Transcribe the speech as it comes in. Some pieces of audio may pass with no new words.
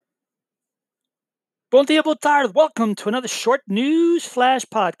Bom dia, boa tarde. Welcome to another short news flash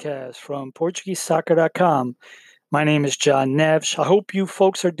podcast from PortugueseSoccer.com. My name is John Neves. I hope you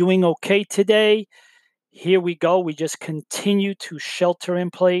folks are doing okay today. Here we go. We just continue to shelter in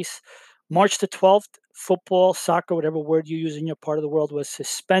place. March the 12th, football, soccer, whatever word you use in your part of the world, was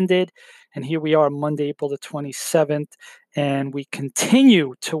suspended. And here we are, Monday, April the 27th. And we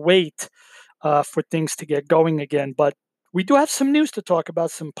continue to wait for things to get going again. But we do have some news to talk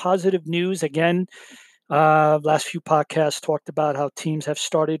about, some positive news. Again, last few podcasts talked about how teams have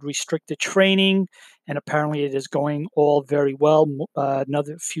started restricted training, and apparently it is going all very well.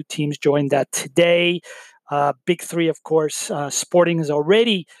 Another few teams joined that today. Big three, of course. Sporting is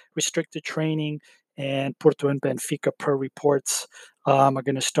already restricted training, and Porto and Benfica, per reports, are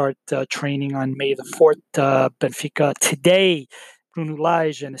going to start training on May the 4th. Benfica today. Bruno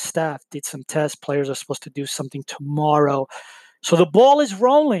Lage and his staff did some tests. Players are supposed to do something tomorrow. So the ball is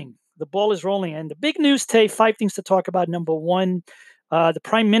rolling. The ball is rolling. And the big news today, 5 things to talk about. Number one, the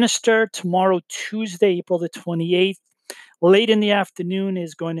Prime Minister tomorrow, Tuesday, April the 28th, late in the afternoon,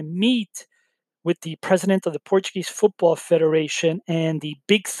 is going to meet with the president of the Portuguese Football Federation and the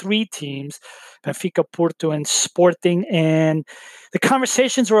big 3 teams, Benfica, Porto, and Sporting. And the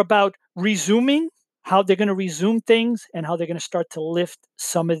conversations are about resuming, how they're going to resume things, and how they're going to start to lift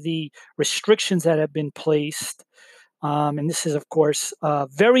some of the restrictions that have been placed. And this is, of course,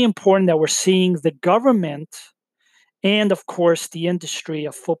 very important that we're seeing the government and, of course, the industry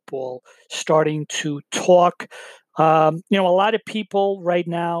of football starting to talk. A lot of people right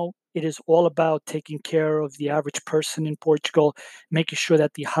now, it is all about taking care of the average person in Portugal, making sure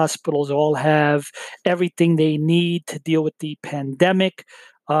that the hospitals all have everything they need to deal with the pandemic.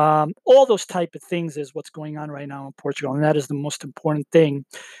 All those type of things is what's going on right now in Portugal, and that is the most important thing.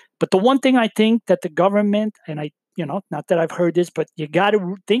 But the one thing I think that the government, and not that I've heard this, but you got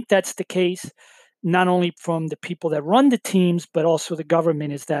to think that's the case, not only from the people that run the teams, but also the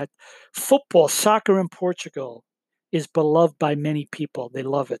government, is that football, soccer in Portugal is beloved by many people. They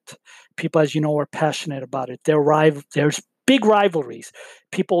love it. People, as you know, are passionate about it. There's big rivalries.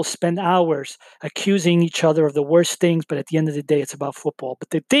 People spend hours accusing each other of the worst things, but at the end of the day, it's about football.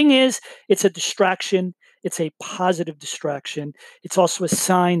 But the thing is, it's a distraction. It's a positive distraction. It's also a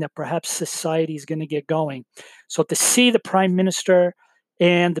sign that perhaps society is going to get going. So to see the Prime Minister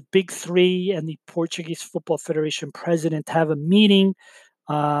and the big 3 and the Portuguese Football Federation president have a meeting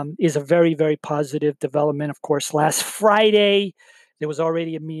is a very, very positive development. Of course, last Friday, there was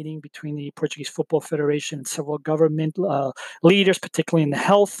already a meeting between the Portuguese Football Federation and several government leaders, particularly in the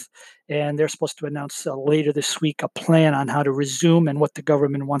health. And they're supposed to announce later this week a plan on how to resume and what the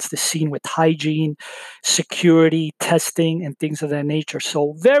government wants to see with hygiene, security, testing, and things of that nature.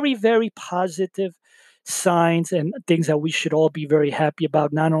 So very, very positive signs and things that we should all be very happy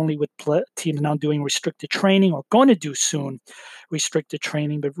about, not only with teams now doing restricted training or going to do soon restricted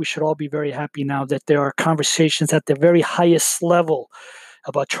training, but we should all be very happy now that there are conversations at the very highest level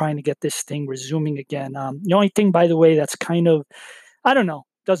about trying to get this thing resuming again. The only thing, by the way, that's kind of, I don't know,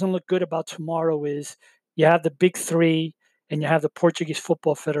 doesn't look good about tomorrow is you have the big 3 and you have the Portuguese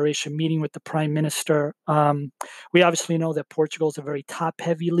Football Federation meeting with the Prime Minister. We obviously know that Portugal is a very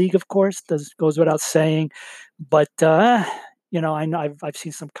top-heavy league, of course, goes without saying. But, I know I've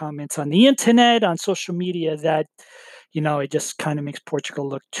seen some comments on the internet, on social media, that it just kind of makes Portugal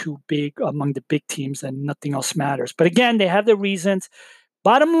look too big among the big teams and nothing else matters. But again, they have their reasons.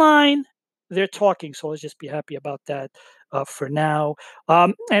 Bottom line, they're talking. So let's just be happy about that for now.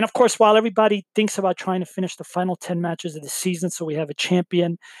 And of course, while everybody thinks about trying to finish the final 10 matches of the season so we have a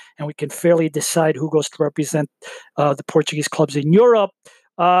champion and we can fairly decide who goes to represent the Portuguese clubs in Europe,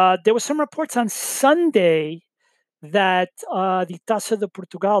 there were some reports on Sunday that the Taça de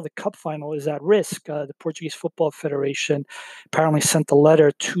Portugal, the cup final, is at risk. The Portuguese Football Federation apparently sent a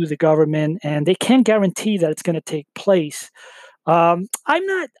letter to the government, and they can't guarantee that it's going to take place. I'm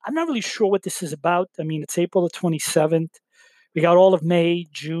not really sure what this is about. I mean, it's April the 27th. We got all of May,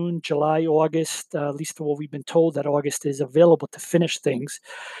 June, July, August. At least what we've been told, that August is available to finish things.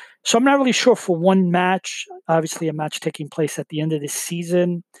 So I'm not really sure for one match. Obviously, a match taking place at the end of the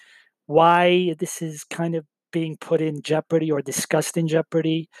season, why this is kind of being put in jeopardy or discussed in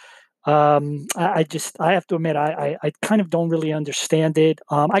jeopardy. I have to admit, I kind of don't really understand it.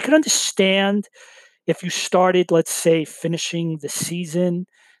 I could understand if you started, let's say, finishing the season,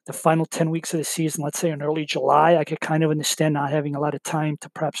 the final 10 weeks of the season, let's say in early July. I could kind of understand not having a lot of time to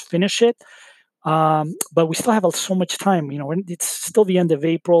perhaps finish it. But we still have so much time. It's still the end of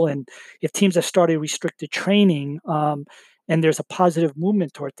April, and if teams have started restricted training, and there's a positive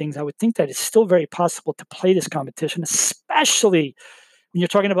movement toward things, I would think that it's still very possible to play this competition, especially when you're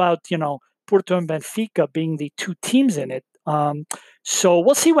talking about, Porto and Benfica being the two teams in it. So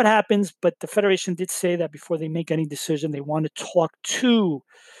we'll see what happens. But the federation did say that before they make any decision, they want to talk to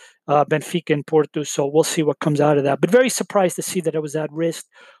Benfica and Porto. So we'll see what comes out of that. But very surprised to see that it was at risk,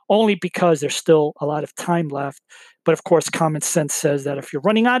 only because there's still a lot of time left. But of course, common sense says that if you're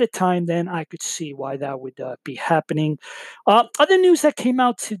running out of time, then I could see why that would be happening. Other news that came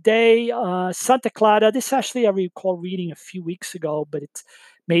out today, Santa Clara. This actually I recall reading a few weeks ago, but it's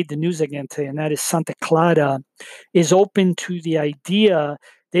made the news again today, and that is Santa Clara is open to the idea.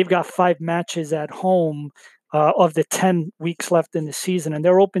 They've got 5 matches at home of the 10 weeks left in the season, and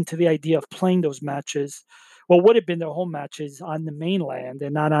they're open to the idea of playing those matches. Well, would have been their home matches on the mainland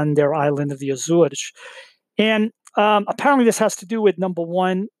and not on their island of the Azores. And apparently, this has to do with number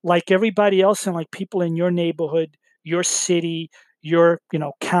one, like everybody else, and like people in your neighborhood, your city, your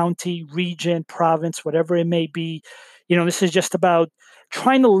county, region, province, whatever it may be. This is just about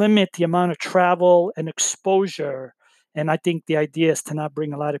trying to limit the amount of travel and exposure. And I think the idea is to not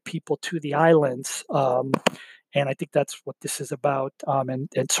bring a lot of people to the islands. And I think that's what this is about,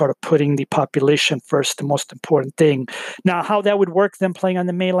 and sort of putting the population first, the most important thing. Now, how that would work, them playing on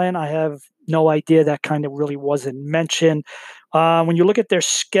the mainland, I have no idea. That kind of really wasn't mentioned. When you look at their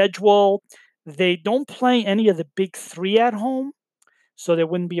schedule, they don't play any of the big three at home, so there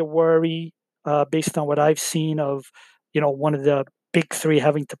wouldn't be a worry based on what I've seen of one of the big three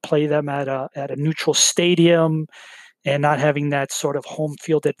having to play them at a neutral stadium and not having that sort of home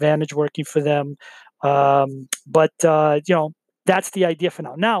field advantage working for them. But that's the idea for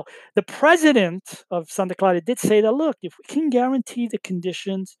now. Now, the president of Santa Clara did say that, look, if we can guarantee the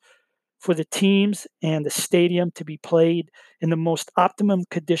conditions for the teams and the stadium to be played in the most optimum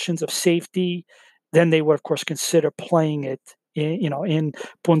conditions of safety, then they would, of course, consider playing it in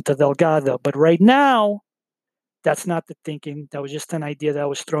Punta Delgada. But right now, that's not the thinking. That was just an idea that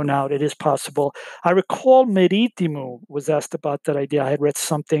was thrown out. It is possible. I recall Maritimo was asked about that idea. I had read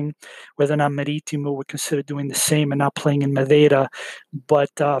something whether or not Maritimo would consider doing the same and not playing in Madeira. But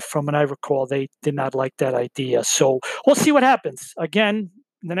from what I recall, they did not like that idea. So we'll see what happens. Again,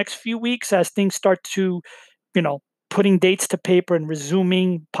 in the next few weeks, as things start to, putting dates to paper and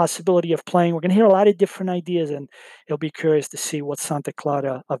resuming possibility of playing, we're going to hear a lot of different ideas, and it'll be curious to see what Santa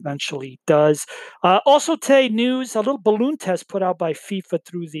Clara eventually does. Also today, news, a little balloon test put out by FIFA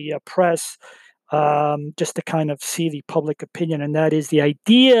through the press, just to kind of see the public opinion, and that is the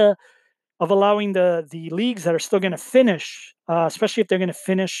idea of allowing the leagues that are still going to finish, especially if they're going to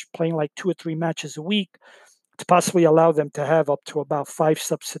finish playing like 2 or 3 matches a week, to possibly allow them to have up to about 5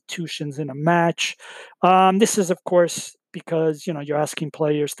 substitutions in a match. This is, of course, because you're asking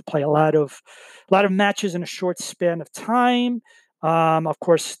players to play a lot of matches in a short span of time. Of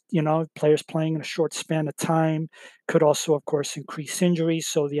course, players playing in a short span of time could also, of course, increase injuries.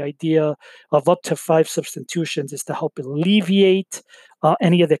 So the idea of up to 5 substitutions is to help alleviate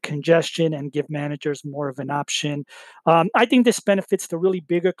any of the congestion and give managers more of an option. I think this benefits the really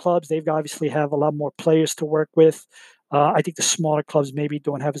bigger clubs. They've obviously have a lot more players to work with. I think the smaller clubs maybe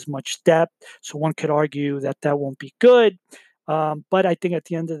don't have as much depth, so one could argue that won't be good. But I think at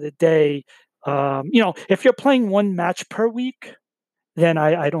the end of the day, if you're playing 1 match per week, then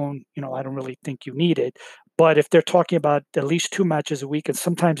I don't really think you need it. But if they're talking about at least 2 matches a week and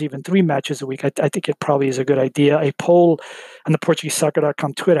sometimes even 3 matches a week, I think it probably is a good idea. A poll on the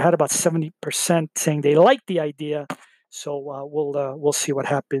PortugueseSoccer.com Twitter had about 70% saying they like the idea. So we'll see what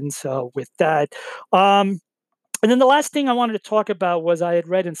happens with that. And then the last thing I wanted to talk about was I had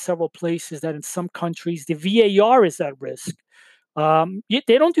read in several places that in some countries the VAR is at risk.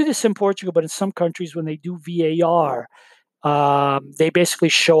 They don't do this in Portugal, but in some countries when they do VAR, they basically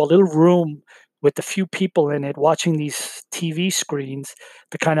show a little room with a few people in it watching these TV screens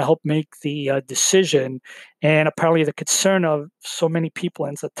to kind of help make the decision. And apparently, the concern of so many people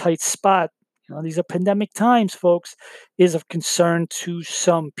in a tight spot, these are pandemic times, folks, is of concern to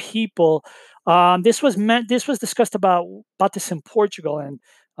some people. This was discussed about this in Portugal, and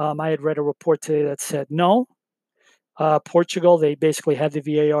I had read a report today that said no. Portugal, they basically have the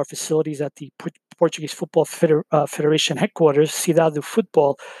VAR facilities at the Portuguese Football Federation headquarters, Cidade do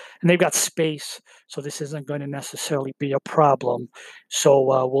Futebol, and they've got space, so this isn't going to necessarily be a problem.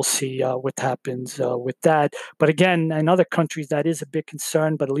 So we'll see what happens with that. But again, in other countries, that is a big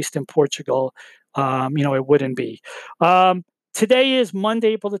concern, but at least in Portugal, it wouldn't be. Today is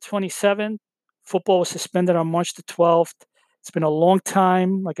Monday, April the 27th. Football was suspended on March the 12th. It's been a long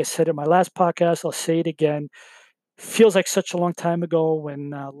time. Like I said in my last podcast, I'll say it again. Feels like such a long time ago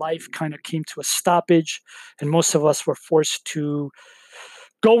when life kind of came to a stoppage and most of us were forced to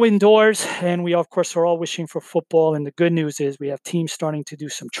go indoors, and we of course are all wishing for football. And the good news is we have teams starting to do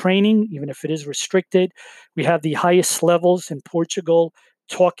some training, even if it is restricted. We have the highest levels in Portugal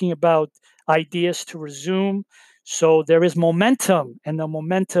talking about ideas to resume. So there is momentum, and the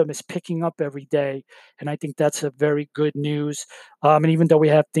momentum is picking up every day. And I think that's a very good news. And even though we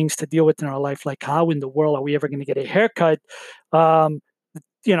have things to deal with in our life, like how in the world are we ever going to get a haircut? Um,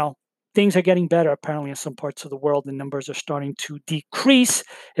 you know, things are getting better apparently in some parts of the world. The numbers are starting to decrease,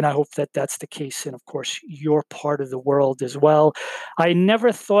 and I hope that that's the case in, of course, your part of the world as well. I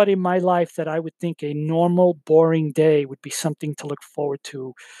never thought in my life that I would think a normal, boring day would be something to look forward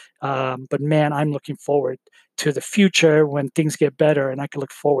to. But man, I'm looking forward to the future when things get better, and I can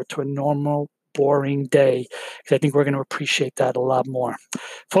look forward to a normal, boring day because I think we're going to appreciate that a lot more.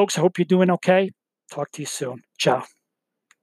 Folks, I hope you're doing okay. Talk to you soon. Ciao.